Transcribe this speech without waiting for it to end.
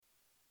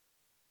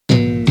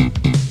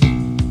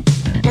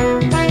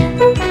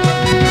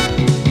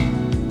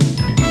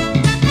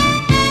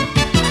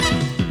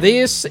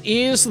This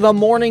is the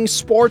Morning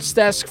Sports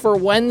Desk for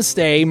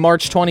Wednesday,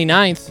 March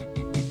 29th.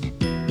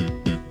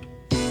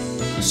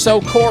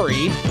 So,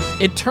 Corey,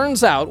 it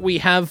turns out we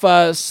have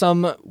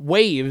some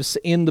waves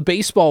in the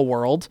baseball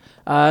world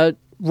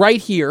right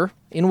here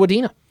in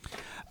Wadena.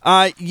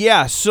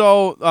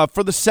 So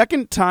for the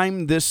second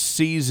time this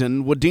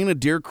season, Wadena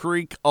Deer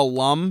Creek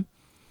alum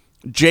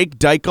Jake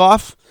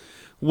Dykhoff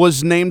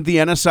was named the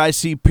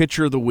NSIC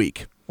Pitcher of the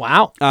Week.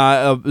 Wow.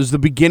 It was the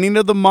beginning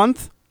of the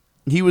month.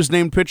 He was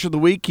named Pitcher of the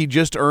Week. He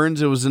just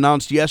earns, it was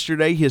announced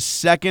yesterday, his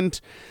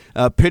second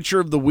Pitcher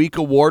of the Week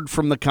award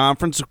from the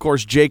conference. Of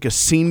course, Jake, a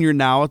senior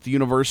now at the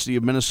University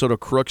of Minnesota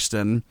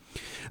Crookston.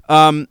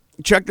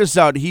 Check this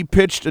out. He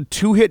pitched a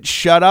 2-hit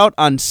shutout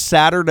on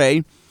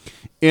Saturday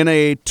in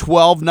a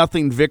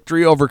 12-0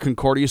 victory over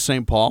Concordia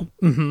St. Paul.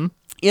 Mm-hmm.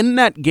 In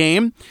that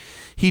game,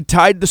 he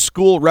tied the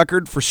school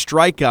record for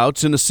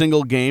strikeouts in a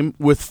single game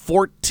with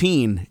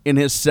 14 in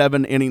his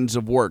 7 innings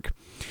of work.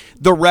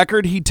 The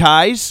record he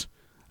ties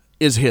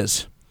is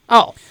his.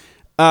 Oh.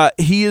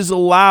 He is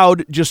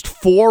allowed just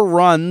 4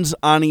 runs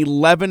on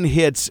 11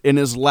 hits in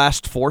his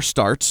last 4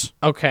 starts.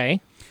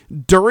 Okay.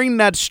 During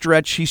that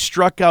stretch, he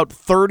struck out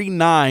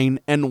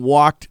 39 and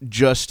walked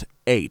just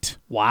 8.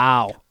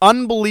 Wow.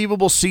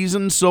 Unbelievable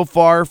season so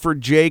far for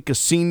Jake, a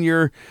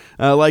senior,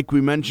 like we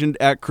mentioned,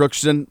 at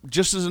Crookston.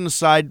 Just as an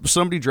aside,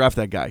 somebody draft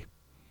that guy.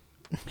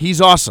 He's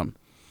awesome.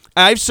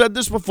 I've said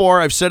this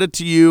before. I've said it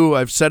to you.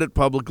 I've said it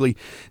publicly.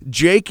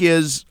 Jake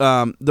is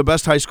the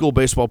best high school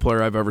baseball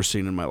player I've ever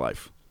seen in my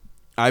life.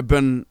 I've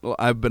been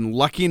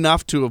lucky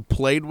enough to have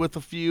played with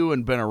a few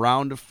and been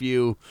around a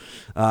few.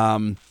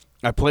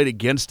 I played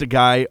against a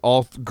guy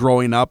all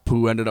growing up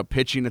who ended up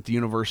pitching at the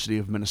University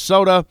of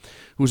Minnesota,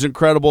 who's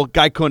incredible.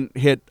 Guy couldn't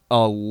hit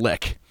a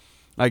lick.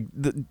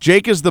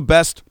 Jake is the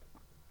best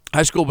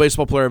high school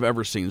baseball player I've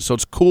ever seen, so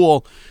it's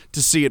cool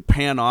to see it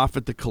pan off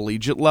at the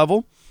collegiate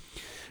level.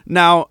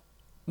 Now,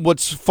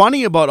 what's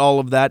funny about all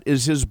of that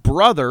is his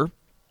brother,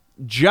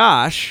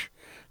 Josh,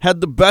 had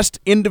the best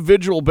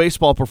individual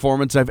baseball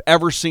performance I've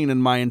ever seen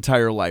in my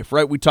entire life,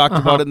 right? We talked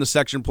about it in the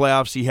section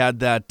playoffs. He had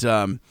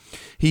that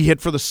he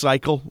hit for the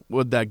cycle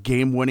with that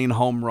game-winning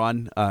home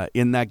run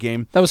in that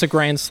game. That was a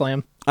grand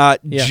slam.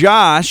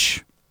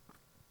 Josh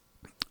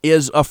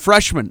is a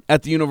freshman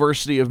at the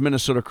University of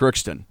Minnesota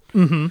Crookston.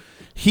 Mm-hmm.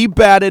 He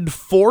batted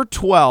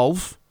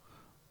 .412,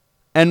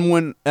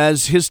 and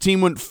as his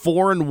team went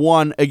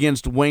 4-1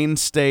 against Wayne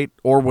State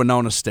or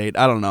Winona State,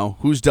 I don't know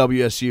who's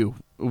WSU.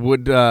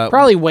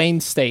 Probably Wayne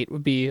State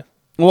would be.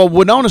 Well,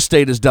 Winona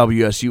State is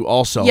WSU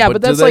also. Yeah,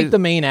 but that's like the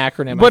main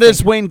acronym. But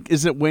it's Wayne.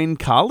 Is it Wayne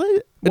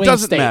College? It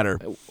doesn't State. Matter.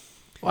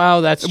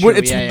 Wow, that's true.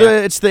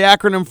 It's the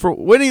acronym for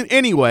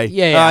anyway.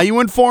 Yeah. You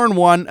went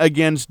 4-1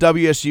 against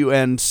WSU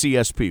and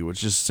CSP,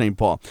 which is St.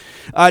 Paul.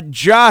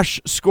 Josh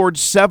scored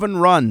 7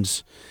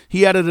 runs.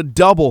 He added a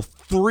double,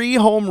 3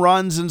 home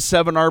runs, and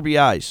 7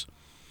 RBIs.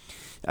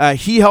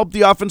 He helped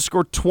the offense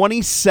score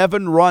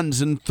 27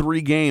 runs in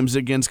 3 games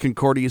against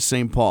Concordia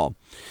St. Paul.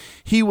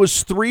 He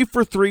was 3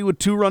 for 3 with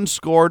 2 runs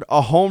scored,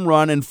 a home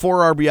run, and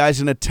 4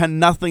 RBIs in a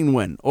 10-0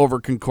 win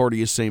over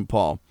Concordia St.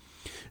 Paul.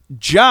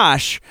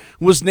 Josh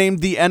was named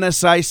the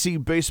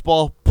NSIC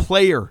Baseball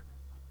Player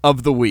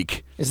of the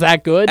Week. Is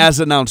that good? As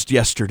announced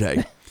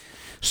yesterday.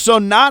 So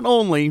not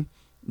only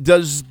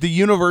does the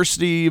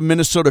University of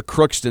Minnesota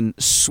Crookston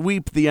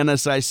sweep the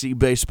NSIC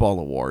Baseball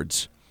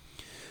Awards,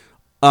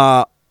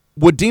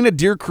 Wadena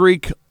Deer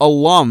Creek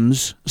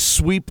alums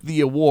sweep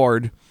the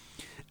award.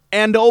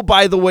 And, oh,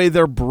 by the way,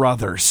 they're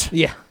brothers.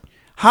 Yeah.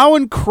 How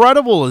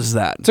incredible is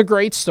that? It's a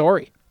great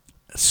story.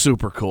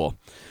 Super cool.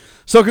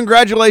 So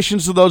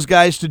congratulations to those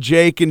guys, to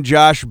Jake and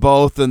Josh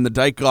both, and the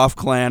Dykhoff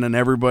clan, and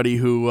everybody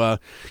who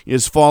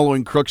is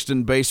following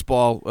Crookston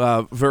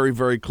baseball very,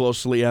 very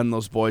closely, and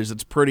those boys.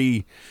 It's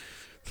pretty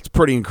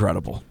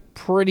incredible.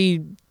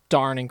 Pretty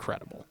darn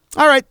incredible.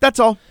 All right, that's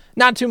all.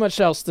 Not too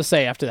much else to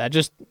say after that.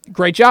 Just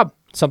great job.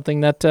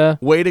 Something that...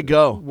 way to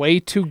go.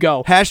 Way to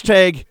go.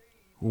 Hashtag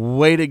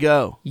way to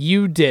go.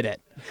 You did it.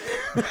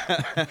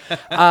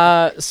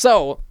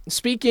 So,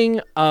 speaking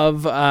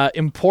of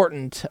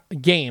important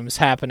games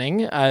happening,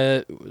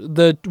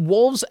 the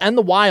Wolves and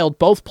the Wild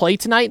both play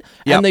tonight,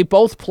 and they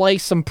both play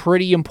some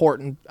pretty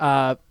important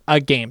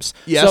games.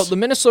 Yes. So the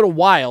Minnesota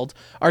Wild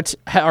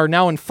are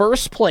now in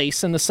first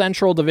place in the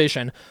Central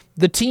Division.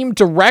 The team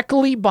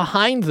directly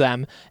behind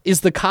them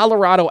is the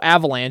Colorado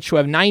Avalanche, who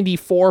have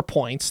 94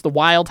 points. The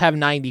Wild have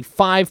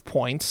 95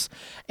 points,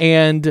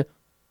 and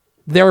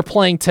they're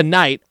playing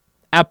tonight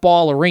at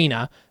Ball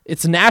Arena.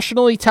 It's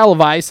nationally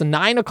televised, a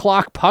 9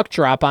 o'clock puck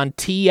drop on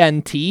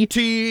TNT.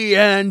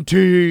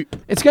 TNT.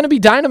 It's going to be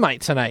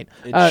dynamite tonight.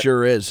 It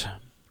sure is.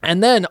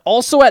 And then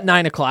also at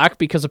 9 o'clock,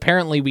 because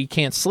apparently we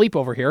can't sleep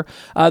over here,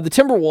 the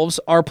Timberwolves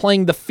are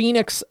playing the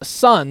Phoenix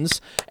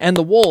Suns, and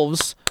the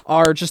Wolves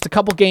are just a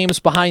couple games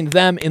behind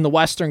them in the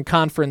Western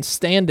Conference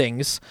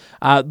standings.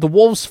 The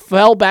Wolves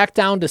fell back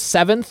down to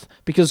 7th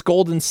because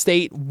Golden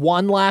State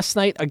won last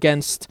night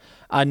against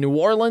New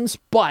Orleans,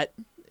 but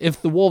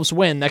if the Wolves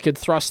win, that could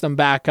thrust them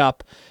back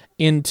up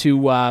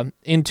into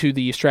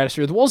the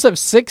stratosphere. The Wolves have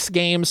 6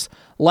 games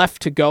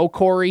left to go,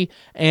 Corey,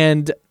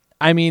 and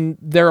I mean,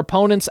 their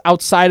opponents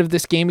outside of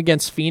this game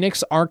against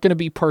Phoenix aren't going to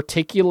be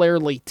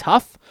particularly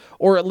tough,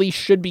 or at least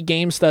should be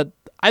games that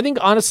I think,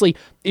 honestly,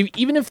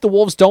 even if the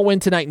Wolves don't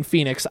win tonight in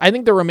Phoenix, I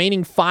think the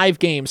remaining 5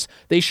 games,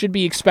 they should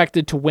be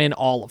expected to win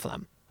all of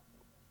them.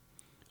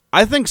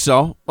 I think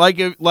so.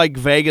 Like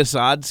Vegas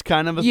odds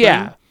kind of a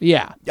thing?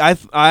 Yeah.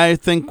 I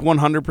think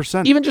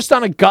 100%. Even just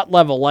on a gut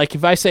level, like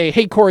if I say,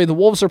 hey, Corey, the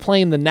Wolves are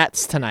playing the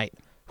Nets tonight,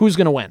 who's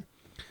going to win?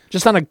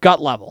 Just on a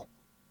gut level.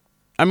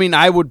 I mean,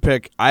 I would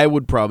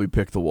probably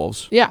pick the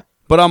Wolves. Yeah.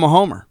 But I'm a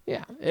homer.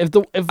 Yeah. If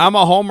I'm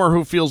a homer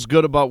who feels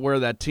good about where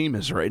that team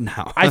is right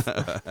now.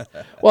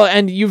 Well,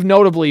 and you've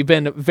notably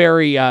been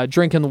very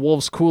drinking the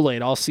Wolves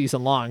Kool-Aid all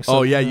season long.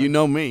 So, you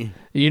know me.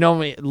 You know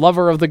me,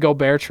 lover of the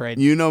Gobert trade.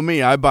 You know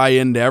me. I buy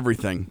into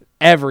everything.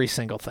 Every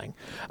single thing.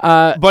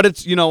 But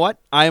it's, you know what?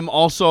 I am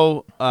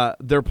also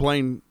they're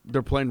playing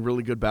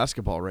really good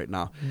basketball right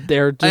now.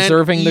 They're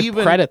deserving the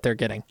credit they're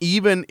getting.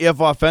 Even if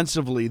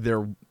offensively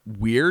they're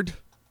weird,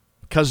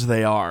 because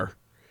they are.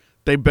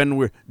 They've been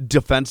weird.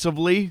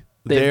 Defensively,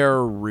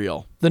 they're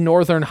real. The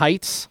Northern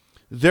Heights.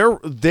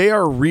 They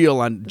are real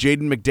on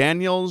Jaden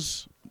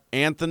McDaniels,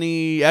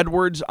 Anthony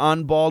Edwards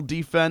on ball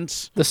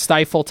defense. The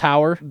Stifle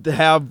Tower. To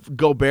have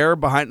Gobert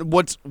behind.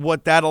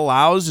 What that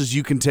allows is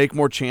you can take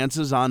more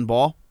chances on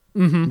ball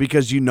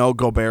because you know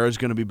Gobert is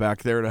going to be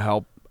back there to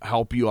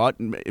help you out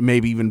and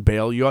maybe even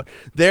bail you out.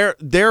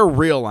 They're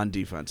real on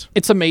defense.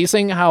 It's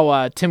amazing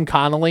how Tim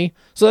Connolly,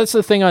 so that's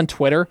the thing on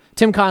Twitter.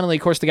 Tim Connolly,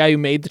 of course, the guy who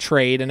made the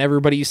trade, and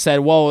everybody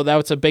said, whoa, that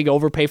was a big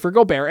overpay for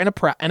Gobert,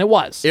 and it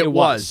was. It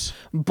was.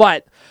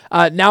 But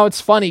now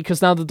it's funny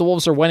because now that the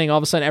Wolves are winning, all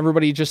of a sudden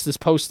everybody just is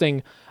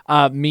posting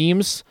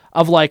memes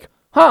of like,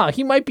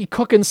 he might be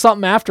cooking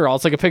something after all.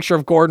 It's like a picture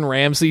of Gordon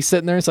Ramsay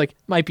sitting there. It's like,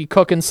 might be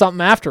cooking something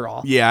after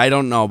all. Yeah, I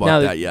don't know about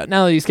that yet.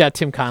 Now that he's got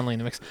Tim Connolly in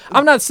the mix.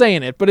 I'm not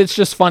saying it, but it's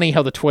just funny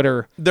how the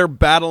Twitter... They're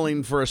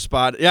battling for a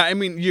spot. Yeah, I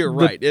mean, you're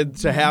right.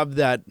 To have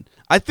that...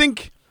 I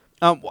think...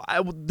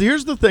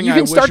 here's the thing I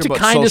wish about social media. You can start to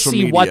kind of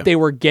see what they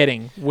were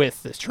getting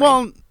with this trade.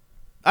 Well,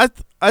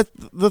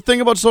 the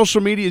thing about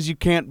social media is you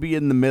can't be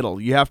in the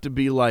middle. You have to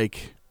be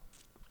like...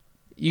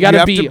 You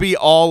have to be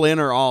all in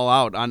or all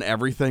out on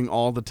everything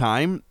all the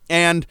time.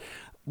 And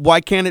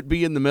why can't it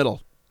be in the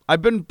middle? I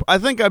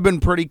think I've been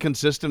pretty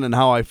consistent in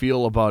how I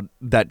feel about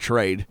that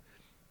trade.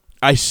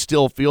 I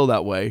still feel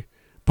that way,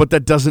 but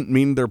that doesn't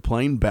mean they're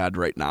playing bad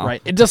right now.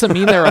 Right. It doesn't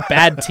mean they're a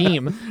bad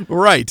team.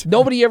 Right.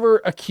 Nobody ever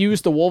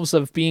accused the Wolves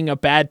of being a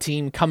bad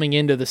team coming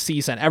into the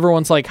season.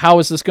 Everyone's like, how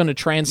is this going to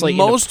translate?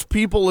 Most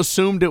people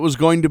assumed it was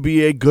going to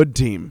be a good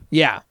team.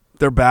 Yeah.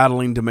 They're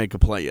battling to make a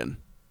play-in.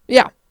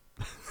 Yeah.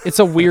 It's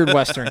a weird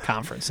Western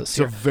Conference this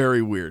year. It's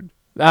very weird.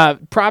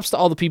 Props to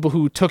all the people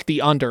who took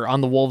the under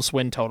on the Wolves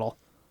win total.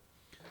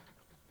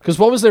 Because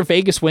what was their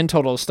Vegas win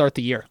total to start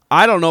the year?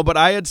 I don't know, but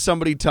I had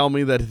somebody tell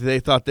me that they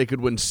thought they could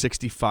win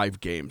 65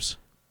 games.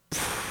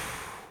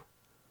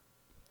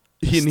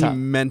 He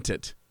meant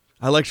it.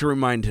 I like to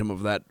remind him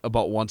of that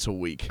about once a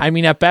week. I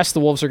mean, at best,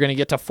 the Wolves are going to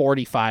get to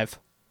 45.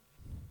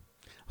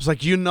 I was like,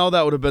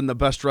 that would have been the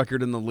best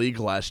record in the league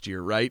last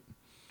year, right?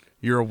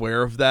 You're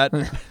aware of that?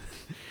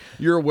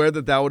 You're aware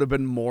that would have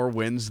been more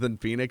wins than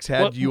Phoenix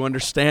had? You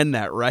understand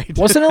that, right?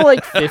 Wasn't it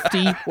like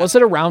 50? Was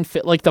it around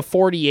like the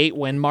 48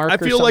 win mark? I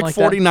feel like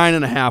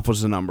 49.5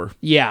 was the number.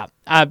 Yeah.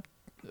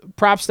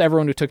 Props to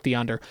everyone who took the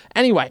under.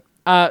 Anyway,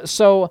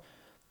 so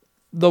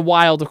the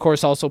Wild, of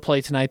course, also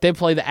play tonight. They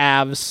play the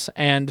Avs,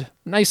 and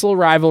nice little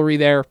rivalry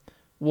there.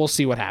 We'll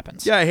see what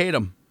happens. Yeah, I hate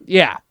them.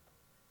 Yeah.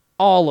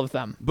 All of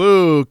them.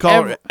 Boo.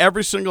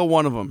 Every single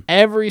one of them.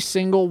 Every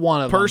single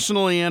one of them.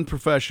 Personally and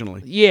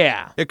professionally.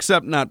 Yeah.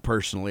 Except not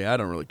personally. I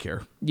don't really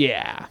care.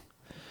 Yeah.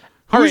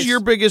 Who's your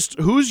biggest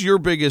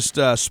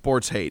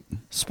sports hate?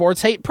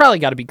 Sports hate? Probably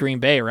got to be Green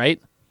Bay,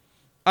 right?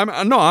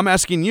 I'm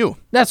asking you.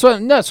 That's what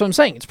I'm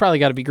saying. It's probably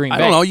got to be Green Bay. I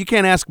don't know. You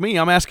can't ask me.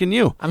 I'm asking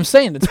you. I'm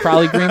saying it's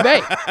probably Green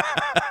Bay.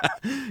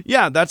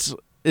 Yeah,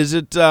 is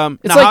it... it's now,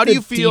 like how do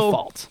you feel...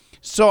 Default.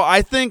 So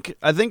I think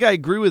I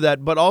agree with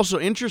that, but also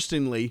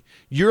interestingly,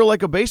 you're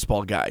like a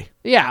baseball guy.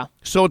 Yeah.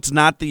 So it's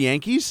not the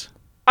Yankees?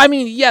 I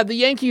mean, yeah, the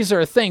Yankees are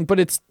a thing, but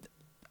it's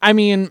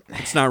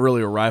not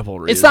really a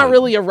rivalry. It's not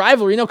really a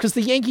rivalry, because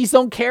the Yankees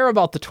don't care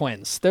about the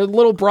Twins. They're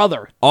little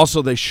brother.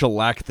 Also, they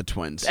shellac the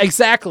Twins.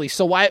 Exactly.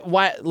 So why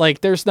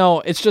there's no,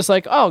 it's just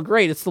like, oh,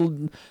 great, it's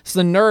the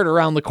nerd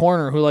around the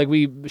corner who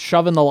we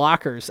shove in the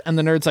lockers, and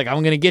the nerd's like,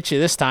 I'm going to get you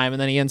this time,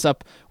 and then he ends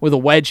up with a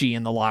wedgie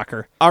in the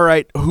locker. All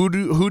right, who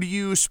do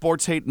you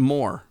sports hate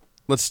more?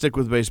 Let's stick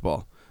with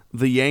baseball.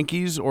 The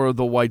Yankees or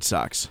the White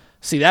Sox?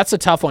 See, that's a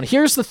tough one.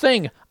 Here's the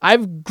thing.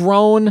 I've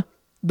grown...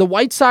 The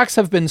White Sox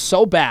have been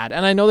so bad,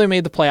 and I know they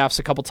made the playoffs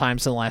a couple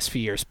times in the last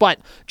few years,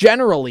 but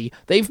generally,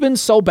 they've been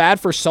so bad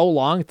for so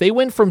long. They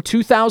went from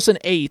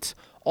 2008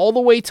 all the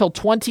way till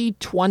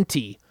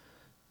 2020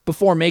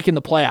 before making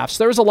the playoffs.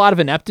 There was a lot of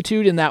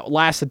ineptitude in that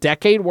last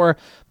decade where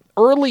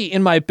early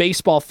in my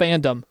baseball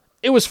fandom,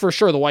 it was for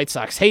sure the White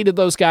Sox. Hated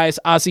those guys,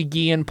 Ozzie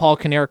Guillen, Paul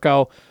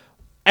Konerko,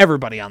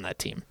 everybody on that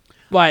team.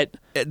 But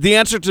the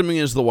answer to me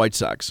is the White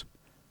Sox.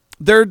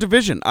 their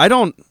division. I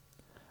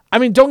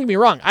mean, don't get me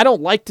wrong. I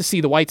don't like to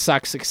see the White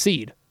Sox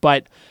succeed,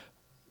 but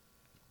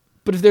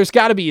if there's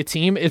got to be a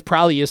team, it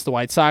probably is the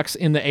White Sox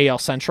in the AL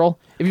Central.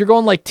 If you're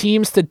going like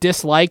teams to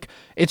dislike,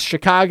 it's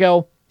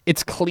Chicago,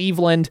 it's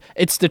Cleveland,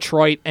 it's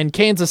Detroit, and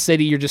Kansas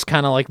City you're just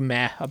kind of like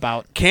meh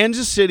about.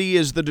 Kansas City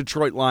is the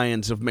Detroit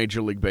Lions of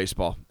Major League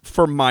Baseball,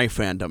 for my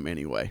fandom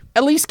anyway.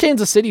 At least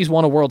Kansas City's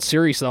won a World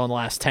Series, though, in the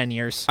last 10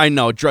 years. I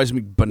know, it drives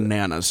me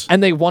bananas.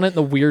 And they won it in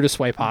the weirdest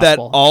way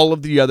possible. That all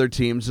of the other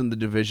teams in the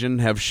division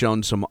have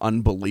shown some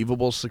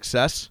unbelievable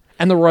success.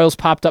 And the Royals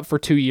popped up for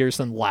 2 years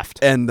and left.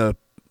 And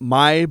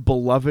my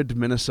beloved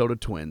Minnesota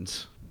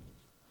Twins.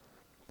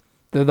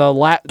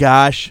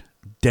 Gosh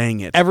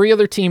dang it. Every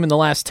other team in the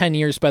last 10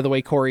 years, by the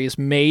way, Corey, has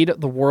made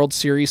the World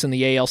Series in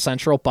the AL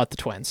Central, but the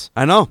Twins.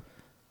 I know.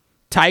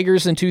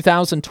 Tigers in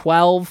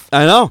 2012.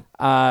 I know.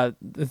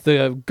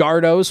 The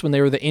Gardos when they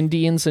were the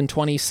Indians in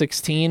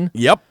 2016.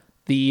 Yep.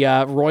 The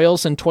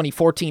Royals in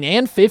 2014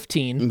 and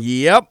 15.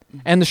 Yep.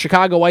 And the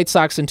Chicago White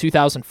Sox in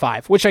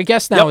 2005, which I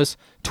guess now is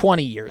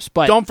 20 years.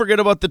 But don't forget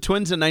about the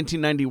Twins in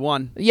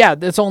 1991. Yeah,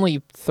 that's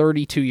only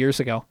 32 years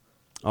ago.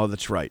 Oh,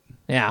 that's right.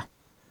 Yeah.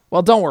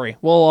 Well, don't worry.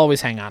 We'll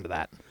always hang on to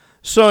that.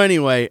 So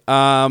anyway,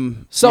 yeah,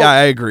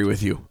 I agree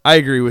with you.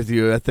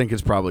 I think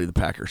it's probably the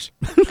Packers.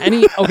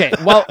 Okay,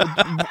 well,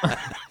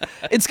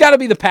 it's got to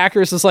be the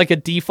Packers as like a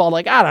default.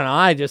 Like, I don't know.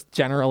 I just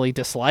generally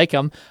dislike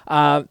them.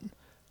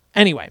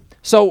 Anyway,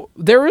 so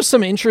there were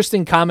some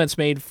interesting comments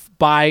made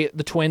by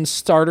the Twins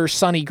starter,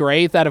 Sonny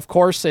Gray, that, of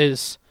course,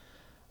 is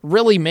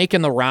really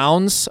making the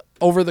rounds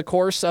over the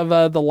course of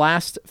the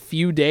last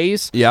few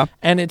days. Yeah.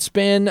 And it's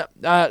been,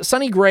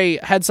 Sonny Gray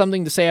had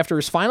something to say after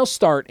his final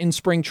start in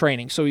spring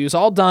training. So he was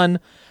all done.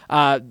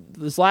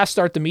 His last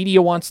start, the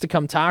media wants to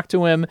come talk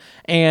to him.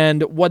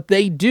 And what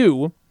they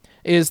do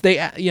is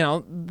there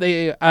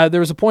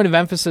was a point of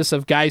emphasis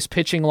of guys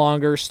pitching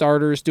longer,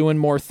 starters doing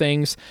more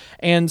things.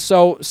 And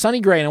so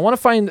Sonny Gray, and I want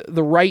to find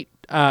the right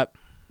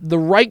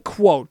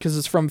quote because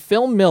it's from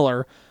Phil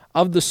Miller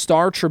of the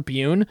Star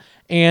Tribune,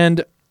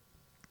 and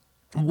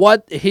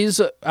what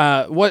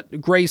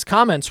Gray's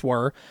comments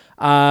were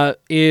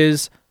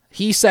is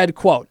he said,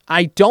 quote,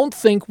 "I don't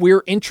think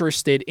we're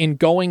interested in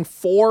going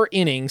 4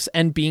 innings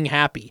and being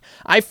happy.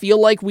 I feel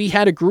like we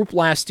had a group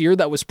last year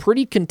that was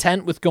pretty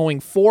content with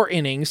going 4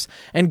 innings,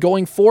 and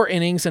going 4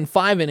 innings and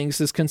 5 innings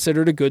is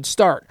considered a good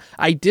start.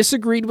 I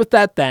disagreed with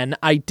that then.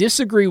 I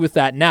disagree with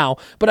that now,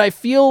 but I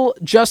feel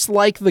just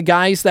like the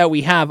guys that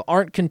we have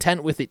aren't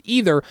content with it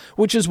either,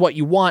 which is what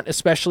you want,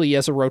 especially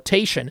as a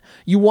rotation.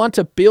 You want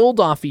to build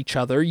off each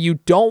other. You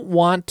don't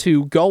want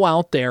to go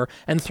out there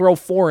and throw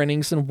 4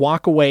 innings and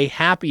walk away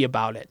happy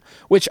about it,"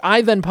 which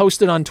I then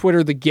posted on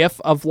Twitter the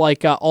gif of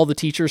like all the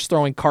teachers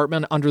throwing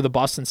Cartman under the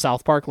bus in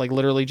South Park, like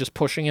literally just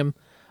pushing him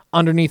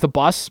underneath a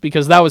bus,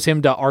 because that was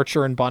him to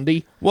Archer and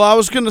Bundy. Well, I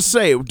was going to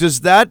say, does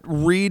that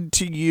read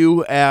to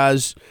you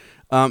as,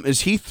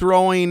 is he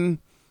throwing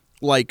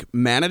like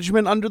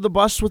management under the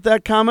bus with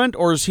that comment,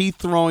 or is he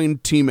throwing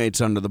teammates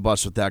under the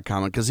bus with that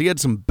comment? Because he had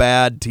some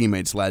bad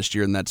teammates last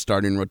year in that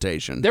starting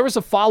rotation. There was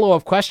a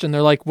follow-up question.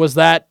 They're like, was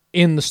that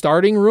in the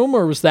starting room,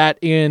 or was that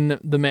in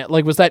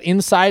was that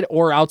inside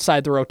or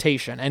outside the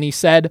rotation? And he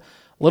said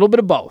a little bit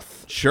of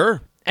both.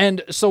 Sure.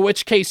 And so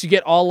which case you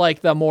get all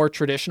like the more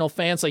traditional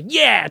fans like,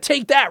 yeah,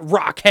 take that,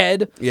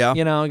 Rockhead. Yeah.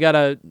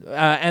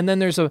 And then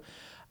there's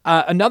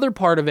another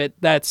part of it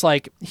that's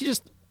like, he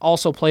just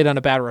also played on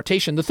a bad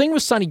rotation. The thing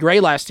with Sonny Gray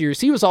last year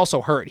is he was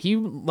also hurt. He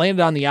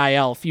landed on the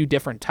IL a few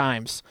different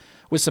times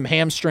with some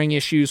hamstring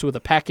issues, with a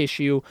pec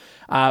issue.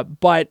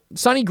 But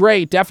Sonny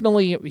Gray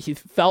definitely, he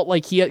felt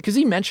like because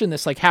he mentioned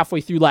this like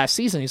halfway through last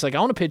season. He's like, I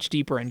want to pitch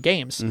deeper in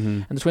games.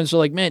 Mm-hmm. And the Twins are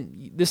like,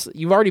 man,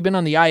 you've already been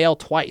on the IL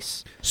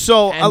twice.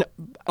 So,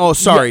 go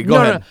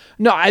ahead.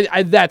 No,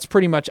 I that's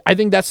pretty much, I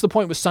think that's the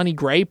point with Sonny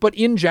Gray. But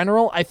in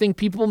general, I think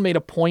people made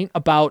a point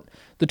about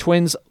the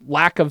Twins'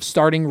 lack of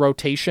starting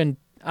rotation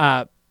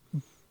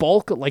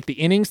bulk, like the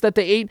innings that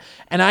they ate,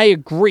 and I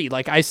agree.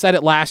 Like I said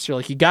it last year,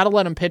 like you got to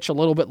let them pitch a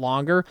little bit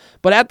longer,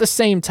 but at the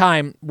same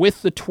time,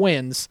 with the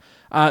Twins,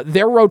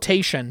 their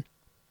rotation,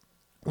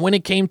 when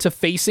it came to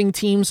facing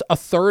teams a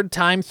third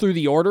time through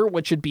the order,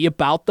 which would be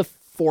about the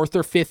 4th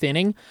or 5th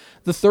inning,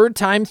 the third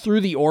time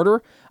through the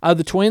order,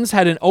 the Twins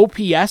had an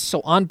OPS, so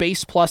on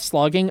base plus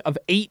slugging, of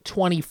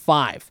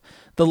 825.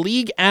 The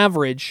league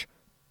average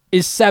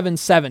is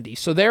 770,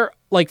 so they're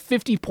like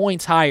 50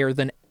 points higher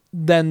than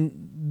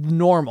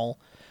normal.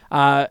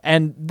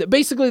 And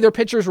basically their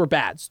pitchers were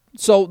bad.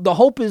 So the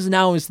hope is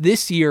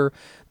this year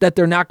that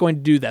they're not going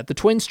to do that. The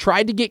Twins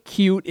tried to get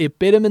cute. It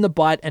bit them in the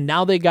butt, and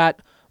now they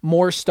got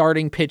more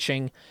starting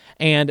pitching,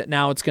 and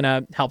now it's going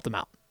to help them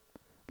out.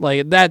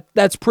 Like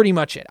that's pretty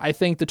much it. I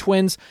think the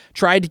Twins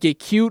tried to get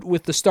cute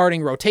with the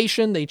starting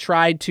rotation. They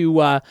tried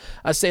to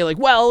say like,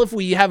 well, if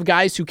we have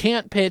guys who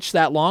can't pitch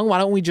that long, why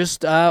don't we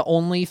just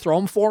only throw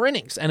them 4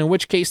 innings? And in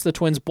which case the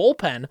Twins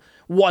bullpen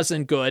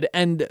wasn't good.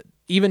 And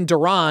even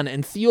Duran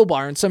and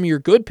Thielbar and some of your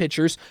good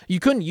pitchers, you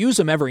couldn't use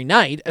them every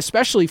night,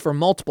 especially for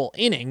multiple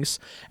innings,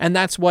 and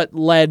that's what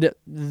led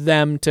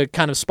them to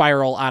kind of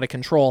spiral out of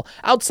control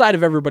outside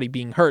of everybody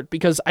being hurt,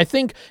 because I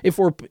think if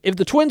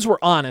the Twins were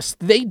honest,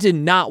 they did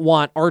not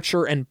want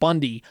Archer and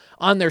Bundy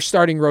on their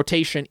starting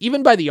rotation,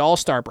 even by the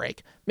All-Star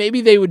break.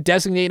 Maybe they would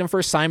designate him for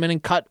assignment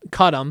and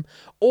cut him,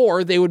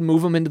 or they would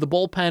move him into the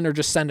bullpen or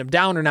just send him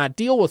down or not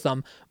deal with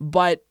him,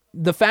 but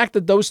the fact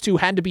that those two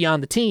had to be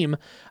on the team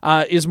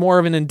is more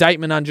of an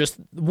indictment on just,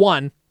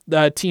 one,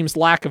 the team's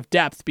lack of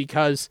depth,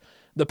 because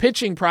the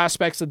pitching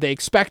prospects that they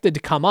expected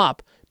to come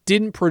up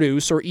didn't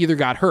produce or either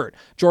got hurt.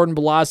 Jordan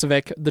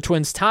Balazovic, the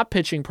Twins' top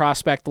pitching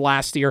prospect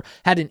last year,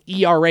 had an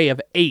ERA of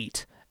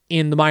 8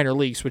 in the minor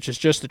leagues, which is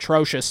just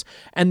atrocious.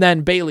 And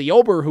then Bailey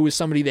Ober, who was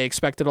somebody they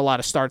expected a lot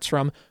of starts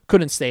from,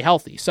 couldn't stay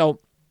healthy. So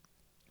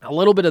a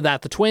little bit of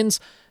that. The Twins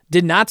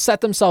did not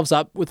set themselves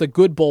up with a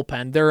good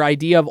bullpen. Their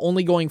idea of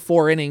only going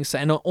 4 innings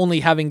and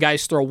only having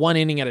guys throw 1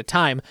 inning at a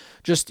time,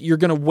 just you're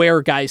going to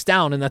wear guys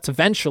down, and that's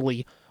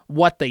eventually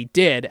what they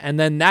did. And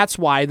then that's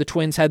why the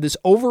Twins had this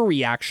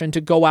overreaction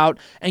to go out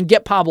and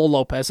get Pablo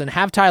Lopez and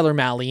have Tyler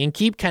Mahle and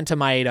keep Kenta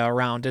Maeda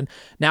around. And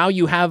now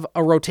you have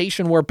a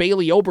rotation where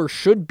Bailey Ober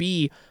should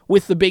be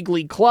with the big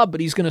league club,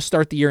 but he's going to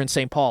start the year in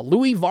St. Paul.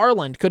 Louis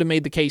Varland could have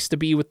made the case to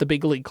be with the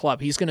big league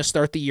club. He's going to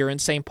start the year in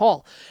St.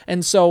 Paul.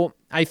 And so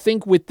I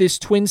think with this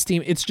Twins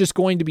team, it's just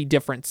going to be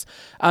different.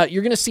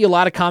 You're going to see a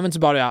lot of comments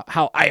about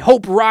how I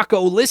hope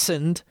Rocco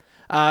listened.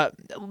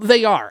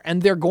 They are,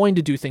 and they're going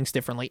to do things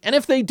differently. And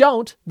if they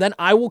don't, then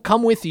I will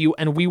come with you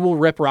and we will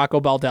rip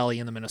Rocco Baldelli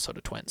and the Minnesota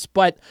Twins.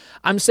 But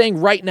I'm saying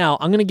right now,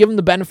 I'm going to give them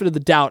the benefit of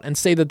the doubt and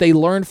say that they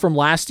learned from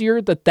last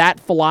year that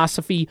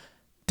philosophy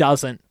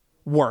doesn't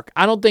work.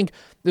 I don't think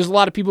there's a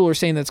lot of people who are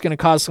saying that's going to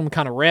cause some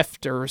kind of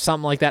rift or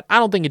something like that. I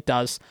don't think it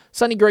does.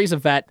 Sonny Gray's a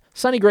vet.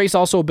 Sonny Gray's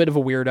also a bit of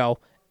a weirdo.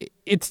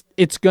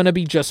 It's going to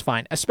be just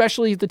fine,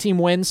 especially if the team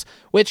wins,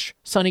 which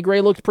Sonny Gray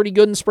looked pretty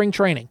good in spring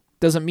training.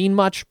 Doesn't mean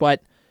much,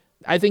 but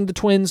I think the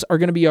Twins are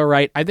going to be all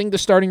right. I think the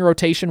starting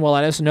rotation, will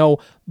let us know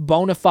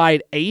bona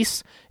fide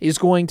ace, is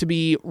going to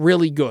be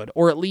really good,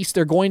 or at least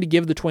they're going to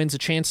give the Twins a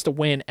chance to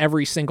win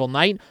every single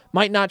night.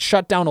 Might not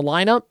shut down a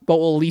lineup, but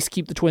will at least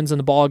keep the Twins in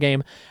the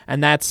ballgame,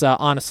 and that's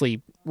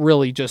honestly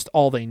really just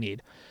all they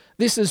need.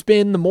 This has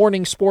been the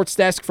Morning Sports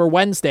Desk for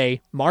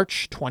Wednesday,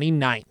 March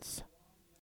 29th.